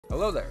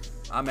Hello there,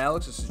 I'm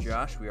Alex, this is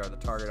Josh. We are the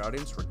target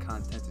audience where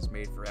content is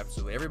made for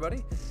absolutely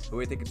everybody, but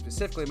we think it's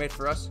specifically made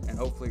for us and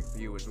hopefully for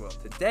you as well.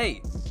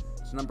 Today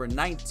is number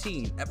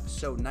 19,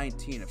 episode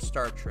 19 of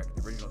Star Trek,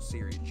 the original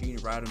series, Gene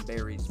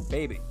Roddenberry's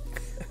baby.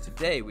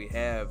 Today we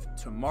have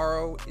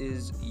Tomorrow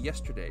is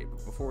Yesterday,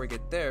 but before we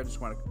get there, I just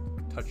want to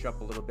touch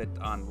up a little bit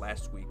on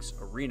last week's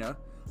Arena,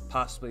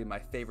 possibly my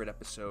favorite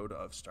episode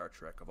of Star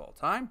Trek of all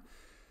time,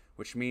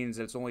 which means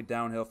that it's only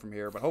downhill from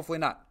here, but hopefully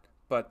not.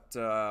 But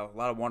a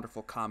lot of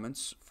wonderful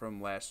comments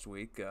from last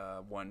week.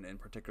 One in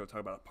particular talking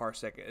about a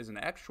parsec as an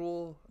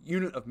actual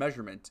unit of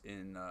measurement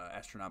in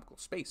astronomical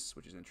space,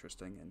 which is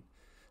interesting. And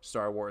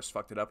Star Wars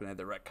fucked it up and had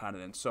the retcon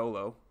it in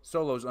Solo.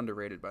 Solo's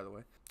underrated, by the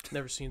way.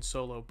 Never seen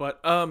Solo, but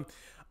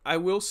I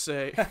will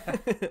say,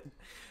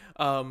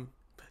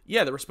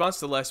 yeah, the response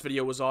to the last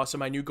video was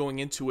awesome. I knew going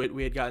into it,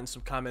 we had gotten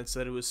some comments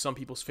that it was some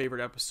people's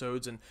favorite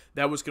episodes, and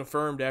that was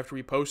confirmed after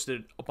we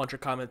posted a bunch of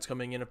comments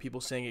coming in of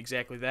people saying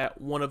exactly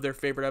that. One of their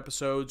favorite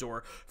episodes,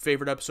 or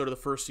favorite episode of the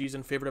first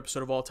season, favorite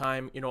episode of all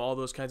time, you know, all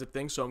those kinds of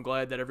things. So I'm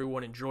glad that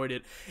everyone enjoyed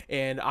it.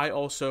 And I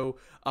also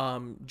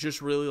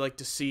just really like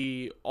to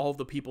see all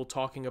the people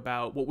talking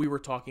about what we were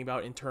talking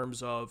about in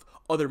terms of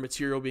other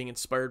material being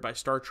inspired by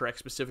Star Trek,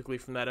 specifically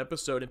from that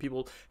episode, and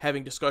people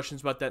having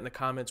discussions about that in the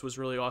comments was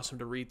really awesome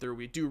to read through.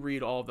 We do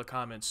read all of the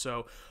comments,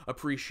 so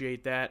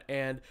appreciate that.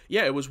 And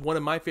yeah, it was one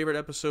of my favorite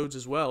episodes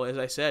as well, as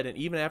I said. And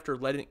even after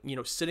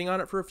sitting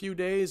on it for a few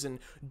days and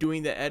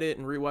doing the edit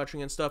and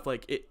rewatching and stuff,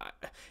 like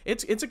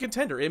it's a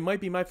contender. It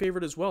might be my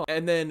favorite as well.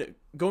 And then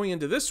going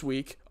into this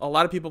week, a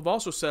lot of people have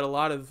also said a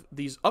lot of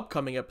these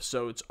upcoming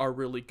episodes are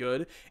really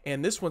good,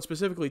 and this one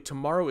specifically,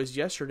 Tomorrow is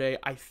Yesterday,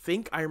 I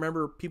think I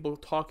remember people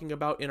talking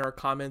about in our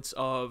comments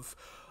of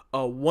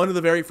one of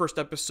the very first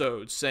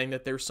episodes, saying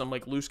that there's some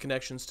like loose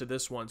connections to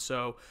this one.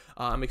 So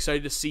I'm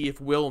excited to see if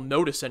we'll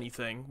notice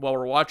anything while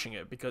we're watching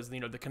it, because the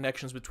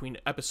connections between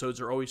episodes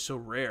are always so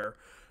rare.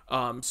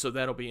 So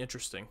that'll be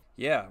interesting.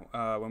 Yeah,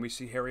 when we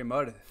see Harry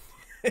Mudd,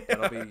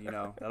 that'll be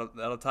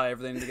that'll tie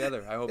everything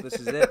together. I hope this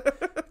is it.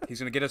 He's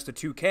going to get us to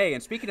 2K.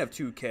 And speaking of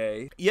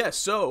 2K... Yeah,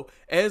 so,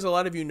 as a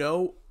lot of you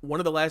know, one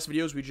of the last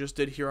videos we just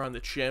did here on the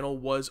channel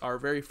was our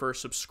very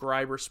first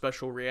subscriber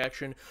special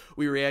reaction.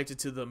 We reacted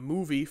to the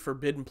movie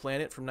Forbidden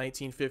Planet from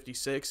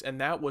 1956,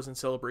 and that was in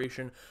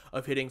celebration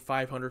of hitting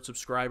 500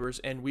 subscribers.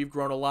 And we've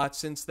grown a lot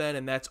since then,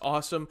 and that's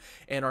awesome.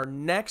 And our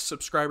next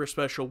subscriber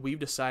special, we've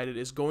decided,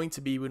 is going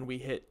to be when we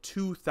hit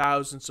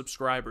 2,000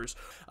 subscribers.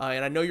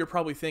 And I know you're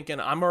probably thinking,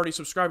 I'm already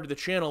subscribed to the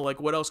channel,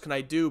 like, what else can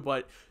I do?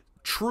 But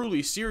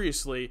truly,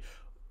 seriously,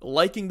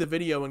 liking the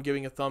video and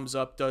giving a thumbs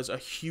up does a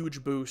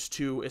huge boost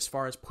to as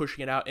far as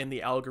pushing it out in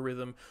the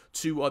algorithm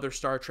to other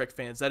Star Trek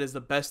fans. That is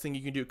the best thing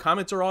you can do.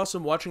 Comments are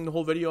awesome. Watching the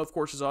whole video, of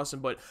course, is awesome,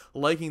 but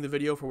liking the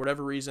video for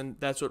whatever reason,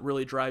 that's what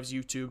really drives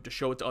YouTube to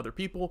show it to other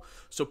people.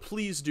 So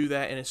please do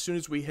that, and as soon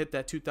as we hit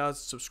that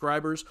 2,000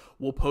 subscribers,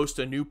 we'll post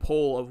a new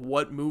poll of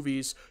what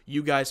movies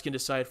you guys can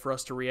decide for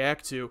us to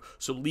react to.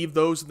 So leave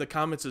those in the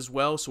comments as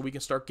well, so we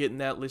can start getting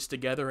that list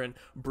together and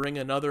bring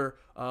another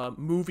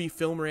movie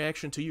film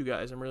reaction to you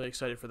guys. I'm really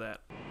excited for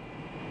that.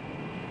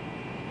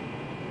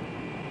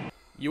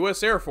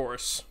 U.S. Air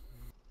Force.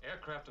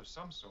 Aircraft of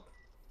some sort.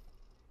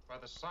 By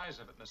the size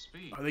of it and the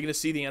speed. Are they going to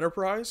see the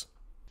Enterprise?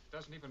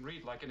 Doesn't even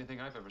read like anything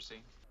I've ever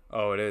seen.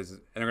 Oh, it is. And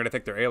they're going to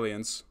think they're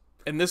aliens.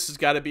 And this has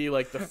got to be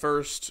like the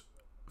first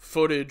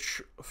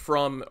footage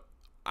from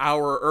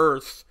our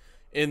Earth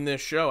in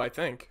this show, I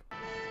think.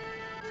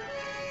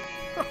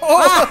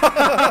 Oh!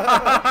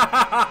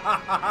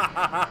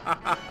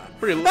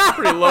 pretty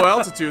low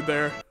altitude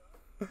there.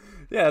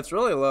 Yeah, it's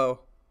really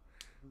low.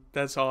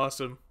 That's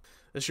awesome.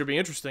 This should be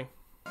interesting.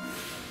 It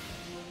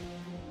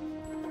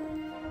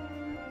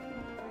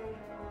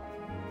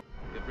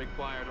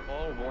required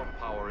all warp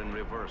power in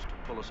reverse to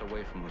pull us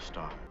away from the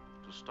star.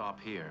 To stop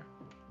here,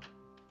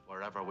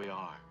 wherever we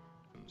are.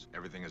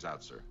 Everything is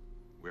out, sir.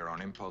 We are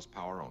on impulse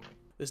power only.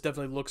 This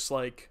definitely looks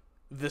like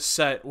the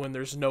set when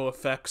there's no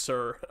effects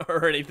or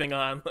anything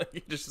on.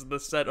 Like, just the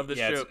set of the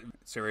ship.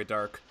 It's very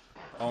dark.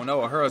 Oh no,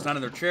 Uhura's not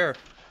in their chair.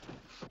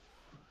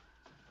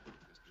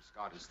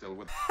 Scott is still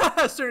with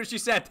As soon as she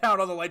sat down,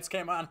 all the lights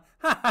came on.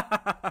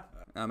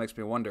 That makes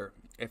me wonder,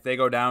 if they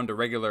go down to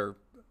regular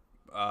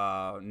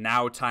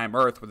now time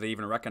Earth, would they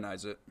even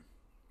recognize it?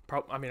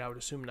 I mean, I would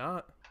assume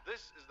not.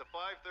 This is the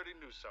 5:30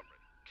 news summary.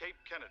 Cape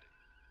Kennedy.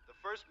 The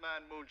first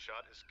manned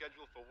moonshot is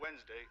scheduled for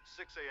Wednesday,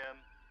 6 a.m.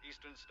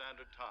 Eastern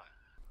Standard Time.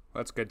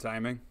 That's good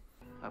timing.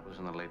 That was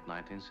in the late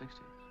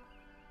 1960s.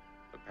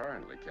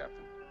 Apparently,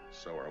 Captain.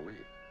 So are we.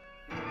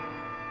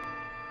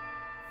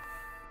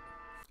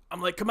 I'm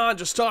like, come on,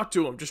 just talk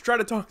to him. Just try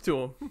to talk to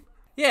him.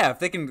 Yeah, if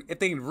they can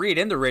read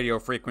into radio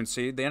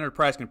frequency, the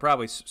Enterprise can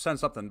probably send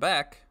something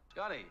back.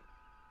 Scotty,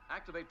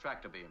 activate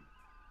tractor beam.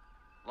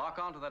 Lock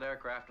onto that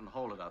aircraft and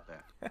hold it out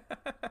there.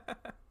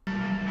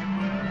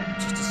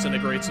 Just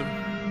disintegrates him.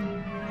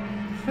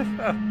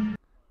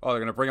 Oh, they're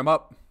gonna bring him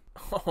up.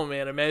 Oh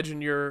man,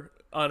 imagine you're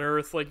on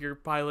Earth, like your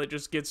pilot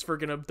just gets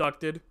freaking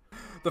abducted.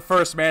 The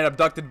first man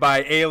abducted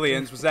by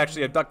aliens was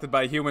actually abducted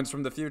by humans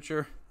from the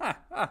future.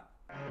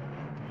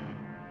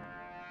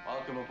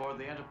 Welcome aboard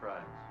the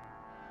Enterprise.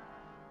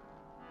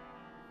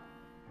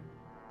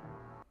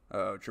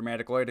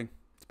 Dramatic lighting.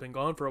 It's been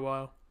gone for a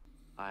while.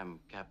 I'm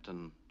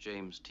Captain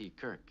James T.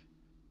 Kirk.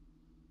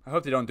 I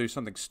hope they don't do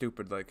something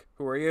stupid like,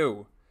 who are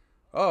you?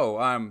 Oh,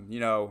 I'm,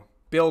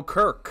 Bill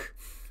Kirk.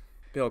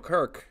 Bill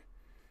Kirk.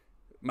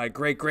 My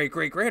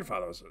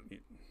great-great-great-grandfather was...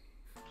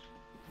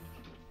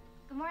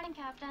 Good morning,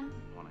 Captain.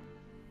 Morning,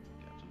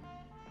 Captain.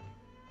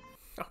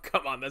 Oh,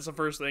 come on. That's the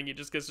first thing. He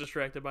just gets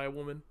distracted by a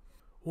woman.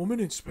 Woman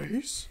in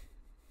space?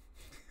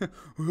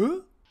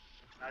 Huh?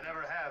 I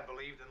never have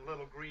believed in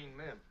little green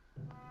men.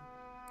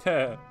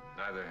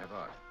 Neither have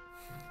I.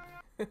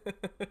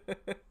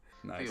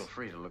 Nice. Feel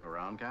free to look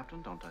around,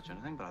 Captain. Don't touch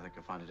anything, but I think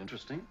you'll find it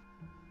interesting.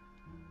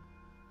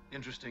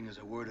 Interesting is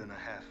a word and a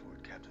half for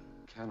it, Captain.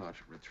 Cannot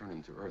return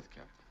him to Earth,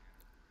 Captain.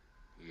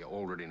 He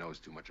already knows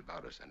too much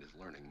about us and is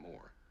learning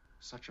more.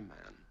 Such a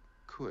man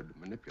could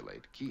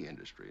manipulate key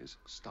industries,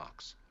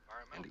 stocks,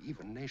 and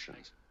even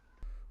nations.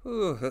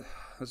 Ooh,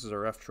 this is a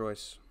rough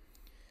choice.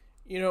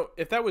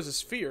 If that was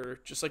his fear,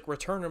 just,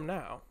 return him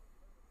now.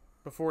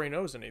 Before he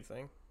knows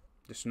anything.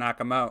 Just knock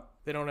him out.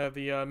 They don't have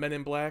the Men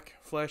in Black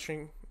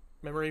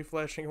memory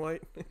flashing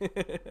light.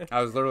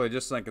 I was literally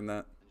just thinking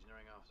that.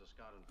 Engineering Officer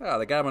Scott and Oh,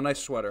 they got him a nice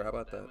sweater. How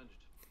about that? damaged.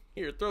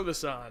 Here, throw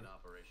this on.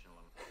 Operational.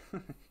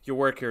 You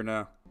work here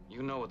now.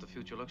 You know what the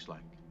future looks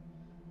like.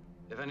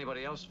 If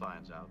anybody else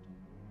finds out,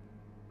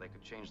 they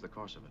could change the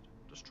course of it,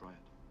 destroy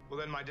it. Well,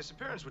 then my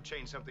disappearance would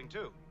change something,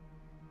 too.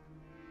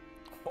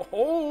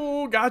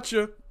 Oh,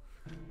 gotcha.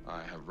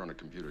 I have run a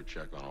computer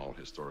check on all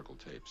historical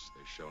tapes.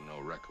 They show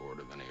no record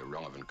of any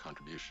irrelevant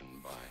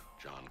contribution by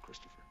John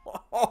Christopher.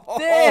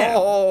 Damn!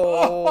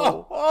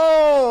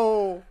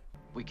 Oh!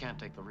 We can't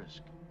take the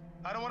risk.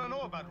 I don't want to know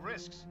about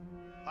risks.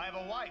 I have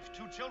a wife,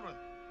 2 children.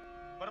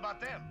 What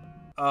about them?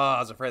 I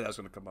was afraid that was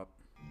going to come up.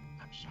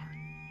 I'm sorry.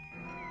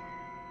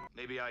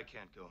 Maybe I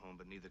can't go home,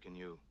 but neither can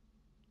you.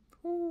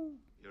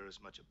 You're as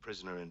much a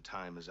prisoner in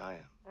time as I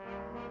am.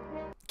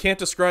 Can't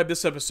describe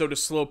this episode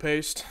as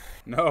slow-paced.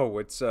 No,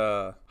 it's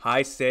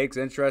high stakes,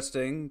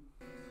 interesting.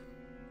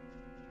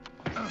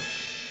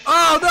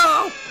 Oh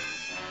no!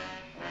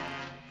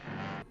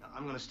 Now,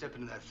 I'm gonna step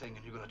into that thing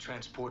and you're gonna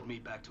transport me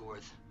back to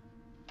Earth.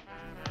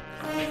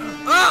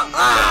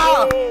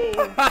 I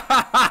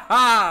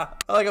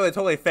like how they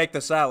totally faked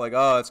this out. Like,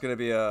 oh, it's gonna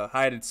be a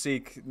hide and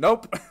seek.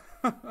 Nope.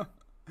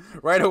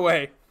 Right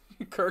away.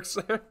 Kirk's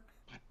there.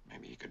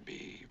 Maybe he could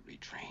be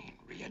retrained,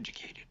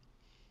 re-educated.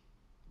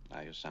 Now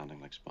you're sounding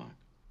like Spock.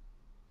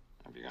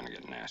 If you're gonna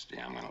get nasty,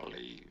 I'm gonna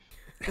leave.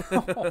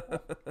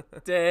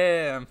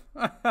 Damn.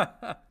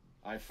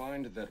 I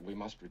find that we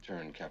must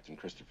return Captain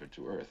Christopher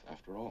to Earth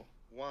after all.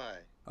 Why?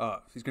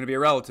 He's gonna be a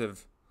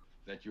relative.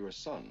 That your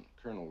son,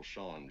 Colonel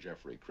Sean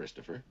Jeffrey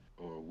Christopher,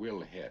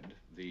 will head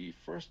the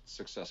first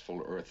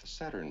successful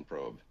Earth-Saturn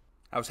probe.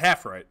 I was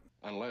half right.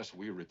 Unless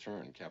we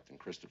return Captain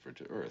Christopher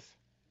to Earth,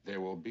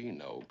 there will be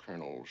no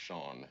Colonel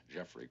Sean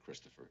Jeffrey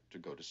Christopher to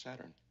go to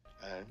Saturn.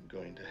 I'm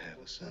going to have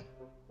a son.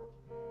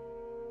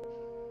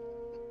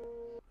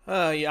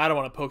 Yeah, I don't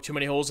want to poke too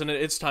many holes in it.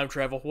 It's time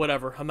travel.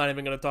 Whatever. I'm not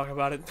even going to talk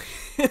about it.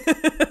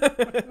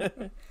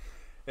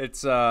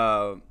 It's,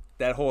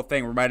 that whole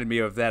thing reminded me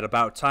of that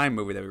About Time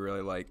movie that we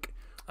really like.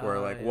 Where,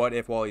 Yeah. what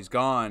if while he's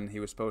gone, he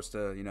was supposed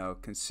to,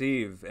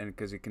 conceive, and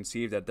because he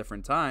conceived at a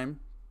different time,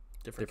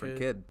 different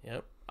kid.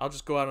 Yep. I'll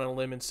just go out on a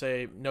limb and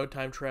say no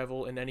time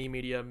travel in any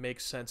media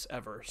makes sense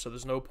ever. So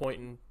there's no point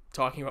in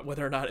talking about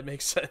whether or not it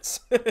makes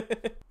sense.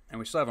 And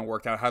we still haven't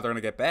worked out how they're going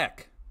to get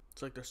back.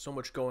 It's like there's so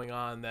much going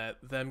on that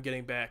them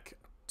getting back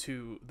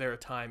to their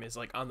time is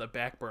on the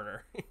back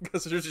burner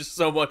because there's just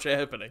so much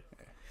happening.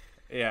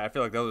 Yeah, I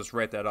feel like they'll just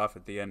write that off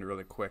at the end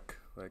really quick.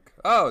 Like,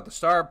 oh, the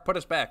star put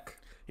us back.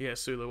 Yeah,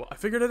 Sulu. I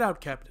figured it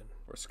out, Captain.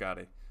 Or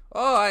Scotty.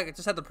 Oh, I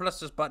just had to press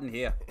this button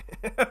here.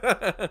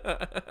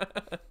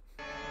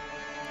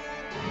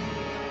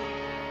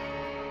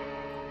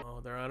 Oh,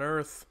 they're on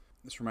Earth.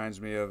 This reminds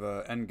me of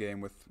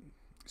Endgame with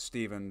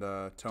Steve and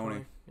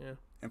Tony Yeah.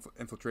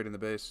 infiltrating the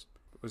base.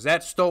 Was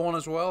that stolen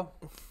as well?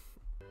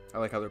 I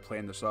like how they're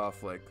playing this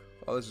off like,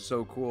 oh, this is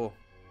so cool.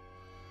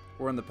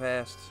 We're in the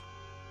past.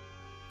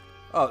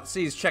 Oh,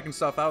 see, he's checking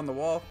stuff out on the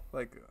wall.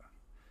 Like,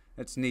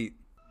 it's neat.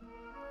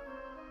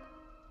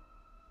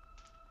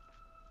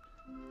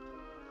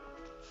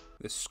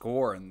 This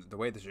score and the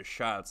way this is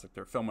shot, it's like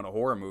they're filming a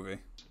horror movie.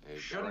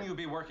 Shouldn't you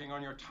be working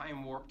on your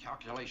time warp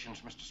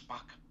calculations, Mr.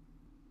 Spock?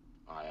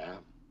 I am.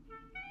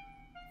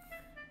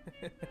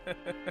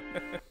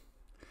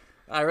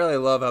 I really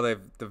love how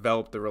they've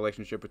developed the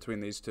relationship between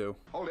these two.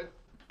 Hold it.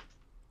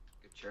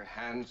 Get your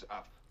hands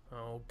up.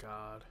 Oh,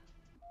 God.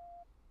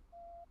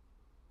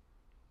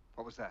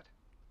 What was that?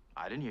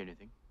 I didn't hear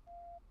anything.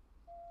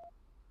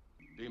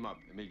 Beam up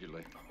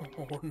immediately.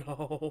 Oh,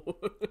 no.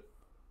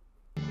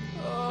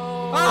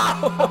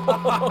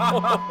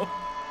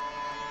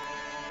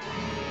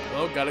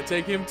 Oh, gotta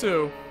take him,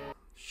 too.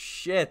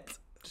 Shit.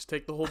 Just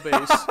take the whole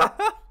base.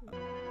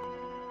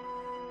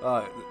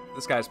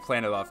 This guy's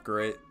playing it off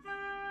great.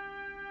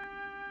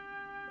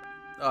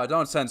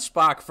 Don't send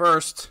Spock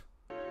first.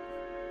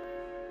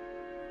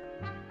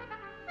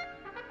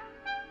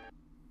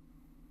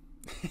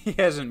 He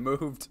hasn't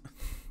moved.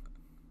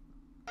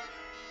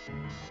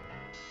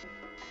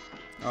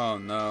 Oh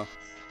no.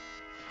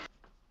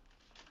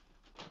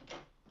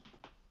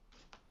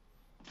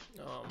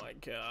 Oh my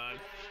god.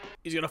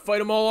 He's gonna fight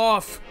them all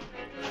off.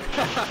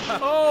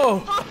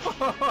 Oh!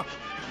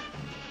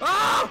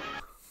 Ah!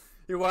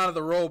 He wanted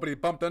to roll, but he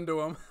bumped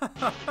into him.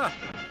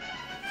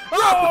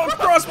 Oh,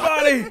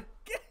 crossbody!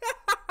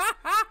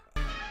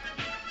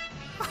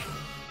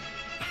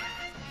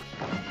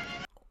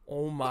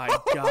 Oh my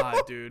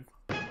god, dude.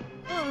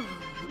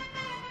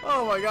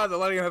 Oh my god, they're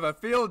letting him have a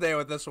field day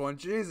with this one.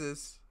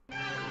 Jesus. Ooh.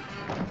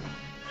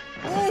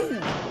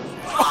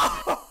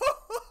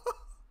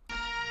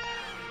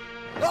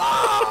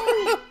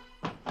 Oh!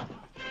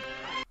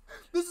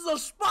 This is a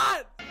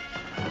spot!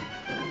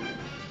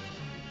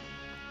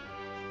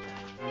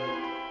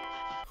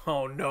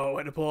 Oh no, I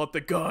had to pull out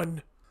the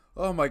gun.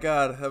 Oh my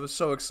god, that was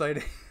so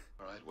exciting.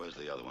 All right, where's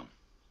the other one?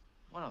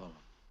 What other one?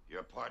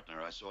 Your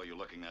partner. I saw you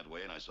looking that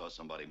way, and I saw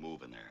somebody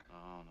moving there.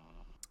 Oh, no.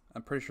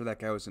 I'm pretty sure that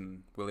guy was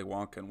in Willy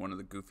Wonka in one of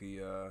the goofy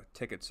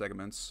ticket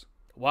segments.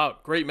 Wow,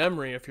 great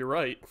memory if you're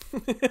right.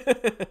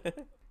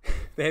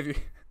 They're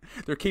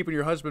keeping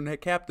your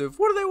husband captive.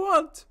 What do they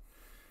want?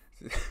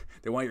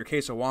 They want your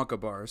case of Wonka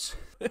bars.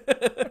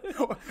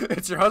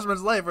 It's your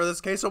husband's life for this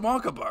case of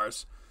Wonka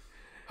bars.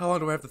 How long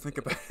do I have to think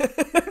about it?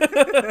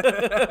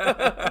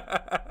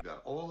 You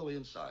got all the way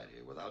inside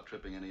here without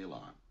tripping any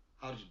alarm.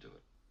 How did you do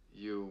it?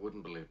 You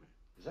wouldn't believe me.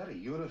 Is that a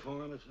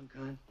uniform of some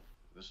kind?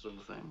 This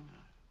little thing,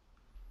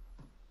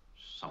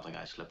 something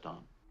I slipped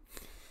on.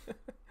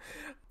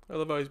 I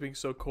love how he's being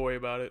so coy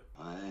about it.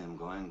 I am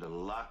going to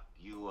lock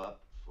you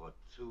up for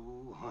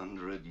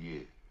 200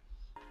 years.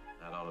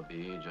 That ought to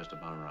be just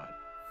about right.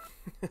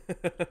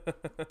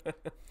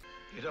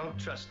 You don't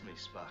trust me,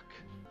 Spock.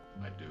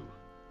 I do.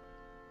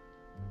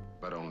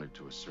 But only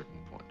to a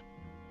certain point.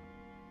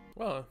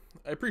 Well,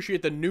 I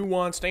appreciate the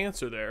nuanced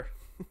answer there.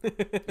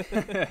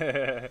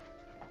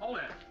 Hold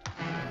it.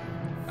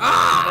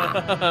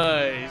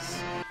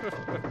 Nice.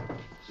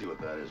 See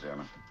what that is,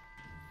 Airman.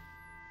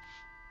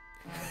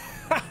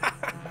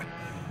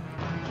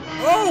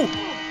 Oh!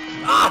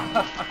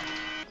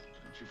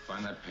 Don't you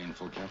find that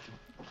painful, Captain?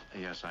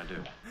 Yes, I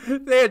do.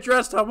 They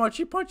addressed how much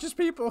he punches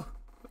people.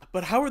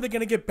 But how are they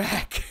gonna get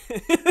back?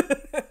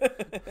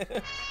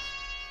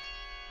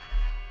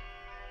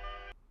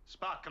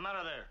 Spock, come out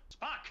of there.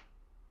 Spock!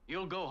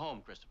 You'll go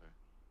home, Christopher.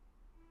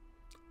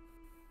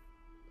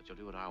 But you'll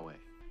do it our way.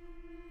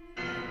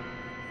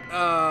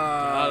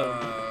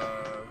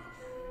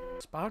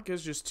 Spock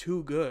is just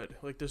too good.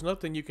 Like, there's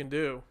nothing you can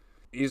do.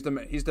 He's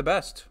the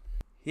best.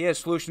 He has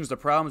solutions to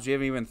problems you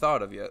haven't even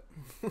thought of yet.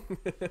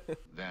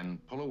 Then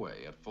pull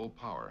away at full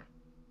power.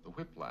 The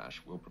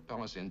whiplash will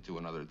propel us into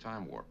another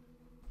time warp.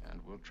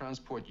 And we'll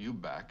transport you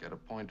back at a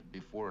point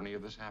before any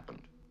of this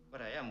happened.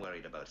 What I am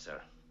worried about,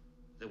 sir,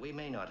 that we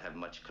may not have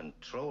much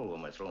control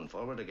when we're thrown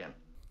forward again.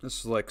 This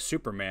is like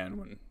Superman,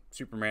 when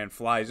Superman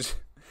flies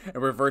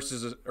and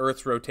reverses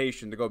Earth's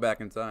rotation to go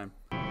back in time.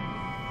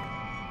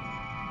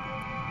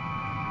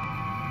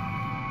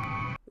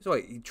 So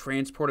wait, he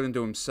transported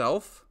into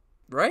himself?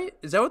 Right?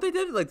 Is that what they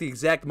did? Like the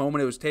exact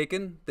moment it was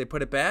taken, they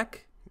put it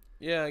back?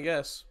 Yeah, I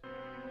guess.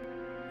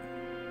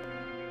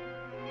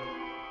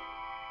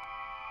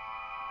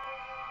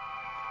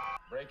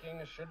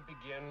 Braking should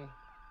begin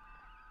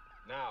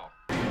now.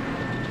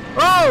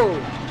 Oh!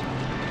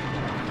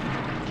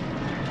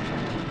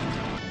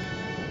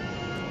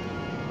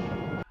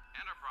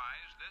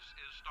 Enterprise, this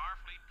is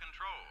Starfleet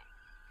Control.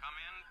 Come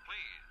in,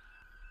 please.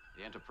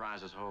 The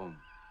Enterprise is home.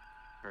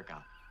 Kirk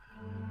out.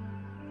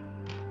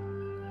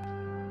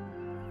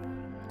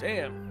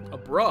 Damn.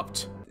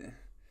 Abrupt.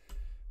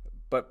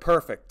 But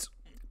perfect.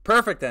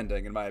 Perfect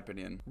ending, in my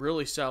opinion.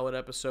 Really solid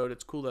episode.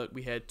 It's cool that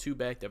we had two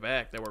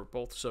back-to-back that were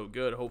both so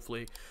good.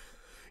 Hopefully,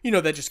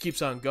 that just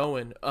keeps on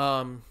going.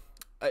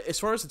 As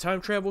far as the time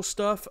travel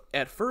stuff,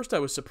 at first I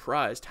was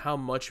surprised how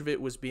much of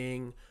it was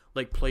being,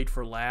 played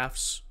for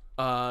laughs,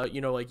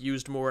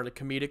 used more in a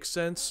comedic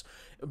sense.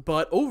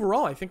 But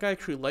overall, I think I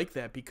actually like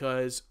that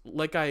because,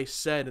 like I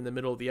said in the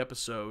middle of the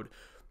episode,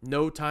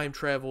 no time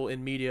travel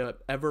in media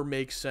ever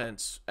makes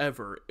sense,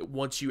 ever,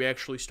 once you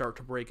actually start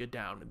to break it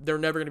down. They're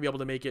never going to be able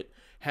to make it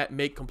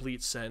make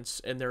complete sense,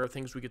 and there are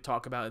things we could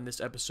talk about in this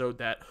episode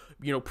that,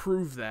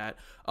 prove that.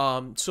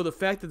 So the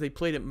fact that they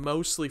played it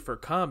mostly for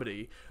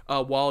comedy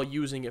while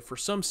using it for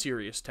some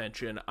serious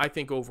tension, I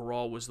think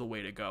overall was the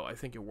way to go. I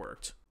think it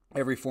worked.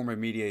 Every form of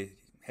media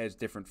has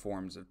different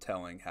forms of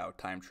telling how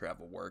time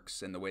travel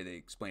works, and the way they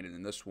explained it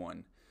in this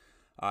one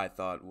I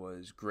thought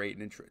was great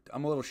and interesting.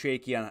 I'm a little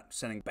shaky on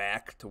sending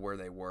back to where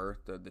they were,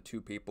 the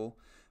two people,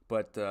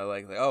 but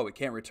oh, we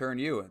can't return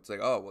you. It's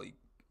like, oh, well,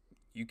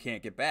 you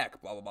can't get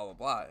back, blah blah blah blah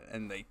blah,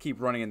 and they keep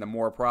running into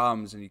more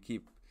problems, and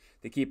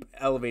they keep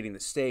elevating the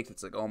stakes.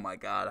 It's like, oh my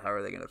god, how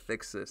are they gonna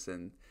fix this?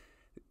 And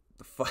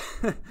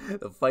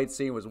the fight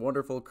scene was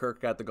wonderful.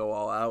 Kirk got to go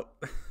all out.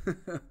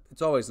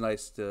 It's always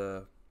nice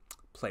to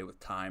play with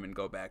time and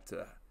go back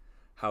to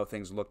how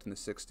things looked in the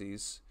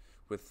 60s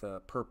with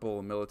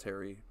purple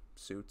military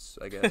suits,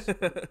 I guess.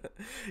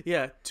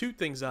 Yeah, two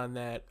things on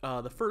that.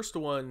 The first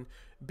one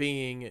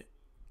being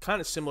kind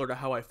of similar to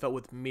how I felt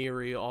with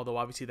Miri, although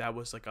obviously that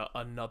was like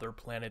another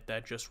planet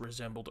that just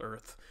resembled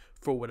Earth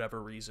for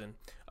whatever reason.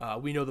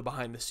 We know the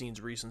behind-the-scenes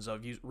reasons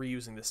of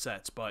reusing the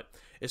sets, but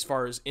as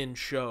far as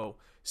in-show,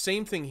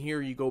 same thing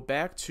here. You go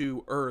back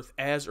to Earth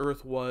as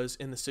Earth was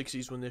in the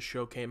 60s when this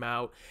show came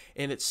out,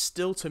 and it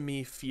still, to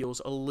me,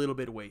 feels a little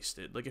bit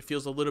wasted. Like, it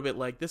feels a little bit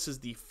like this is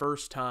the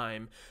first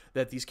time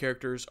that these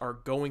characters are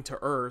going to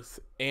Earth,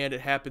 and it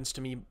happens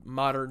to me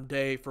modern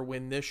day for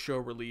when this show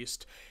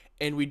released,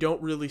 and we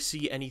don't really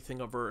see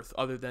anything of Earth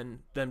other than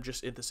them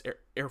just in this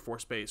Air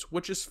Force base,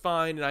 which is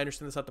fine, and I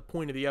understand that's not the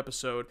point of the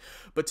episode,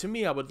 but to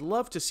me, I would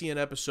love to see an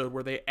episode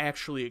where they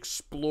actually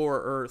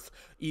explore Earth,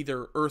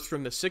 either Earth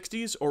from the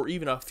 60s or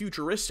even a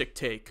futuristic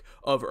take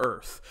of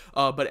Earth,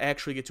 but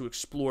actually get to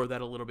explore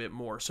that a little bit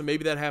more. So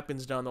maybe that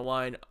happens down the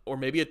line, or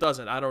maybe it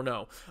doesn't, I don't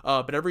know.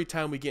 But every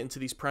time we get into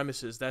these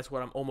premises, that's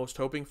what I'm almost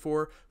hoping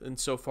for, and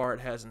so far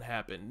it hasn't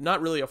happened.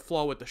 Not really a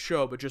flaw with the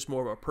show, but just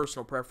more of a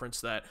personal preference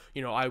that,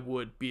 I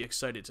would be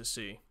excited to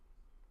see.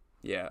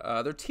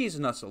 Yeah, they're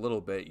teasing us a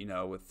little bit,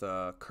 with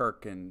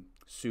Kirk and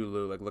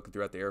Sulu, like, looking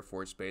throughout the Air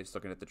Force base,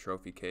 looking at the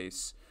trophy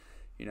case.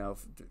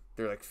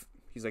 They're like,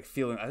 he's like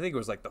feeling, I think it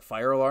was like the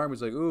fire alarm.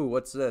 He's like, ooh,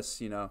 what's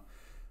this,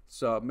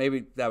 So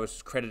maybe that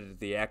was credited to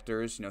the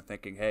actors,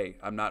 thinking, hey,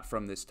 I'm not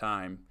from this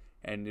time.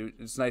 And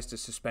it's nice to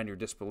suspend your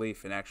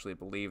disbelief and actually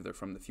believe they're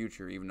from the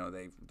future, even though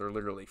they're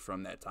literally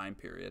from that time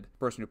period. The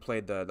person who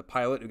played the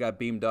pilot who got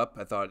beamed up,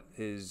 I thought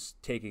his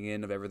taking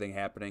in of everything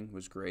happening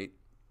was great.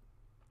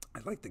 I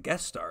like the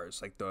guest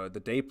stars, like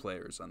the day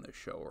players on this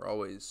show are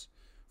always,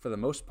 for the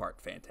most part,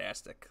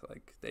 fantastic.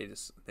 Like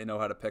they know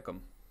how to pick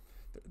them.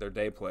 They're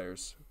day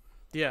players.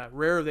 Yeah,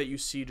 rare that you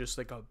see just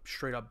like a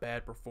straight up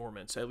bad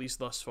performance, at least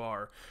thus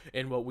far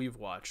in what we've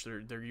watched.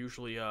 They're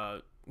usually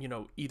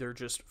either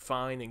just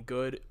fine and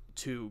good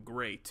to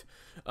great.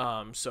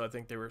 So I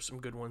think there were some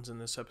good ones in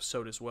this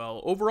episode as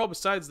well. Overall,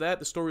 besides that,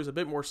 the story was a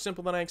bit more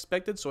simple than I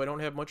expected, so I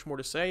don't have much more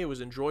to say. It was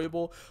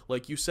enjoyable.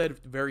 Like you said,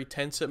 very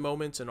tense at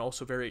moments and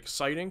also very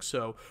exciting,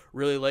 so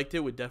really liked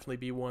it. Would definitely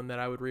be one that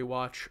I would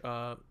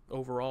rewatch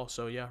overall.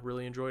 So yeah,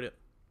 really enjoyed it.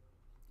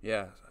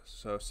 Yeah,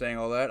 so saying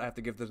all that, I have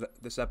to give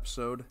this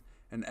episode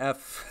an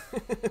F.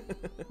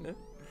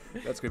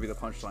 That's going to be the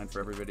punchline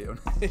for every video.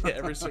 Yeah,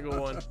 every single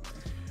one.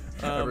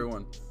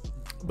 Everyone.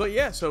 But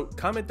yeah, so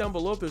comment down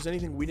below if there's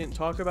anything we didn't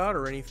talk about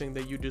or anything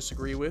that you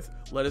disagree with.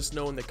 Let us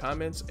know in the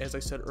comments. As I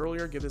said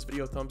earlier, give this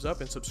video a thumbs up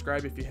and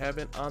subscribe if you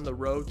haven't, on the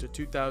road to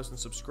 2,000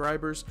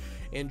 subscribers,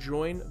 and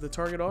join the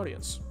target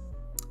audience.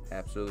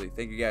 Absolutely.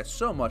 Thank you guys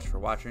so much for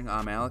watching.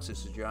 I'm Alex.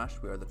 This is Josh.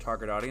 We are the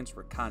target audience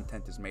where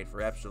content is made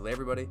for absolutely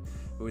everybody,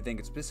 but we think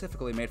it's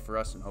specifically made for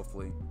us and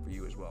hopefully for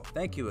you as well.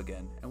 Thank you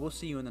again, and we'll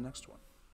see you in the next one.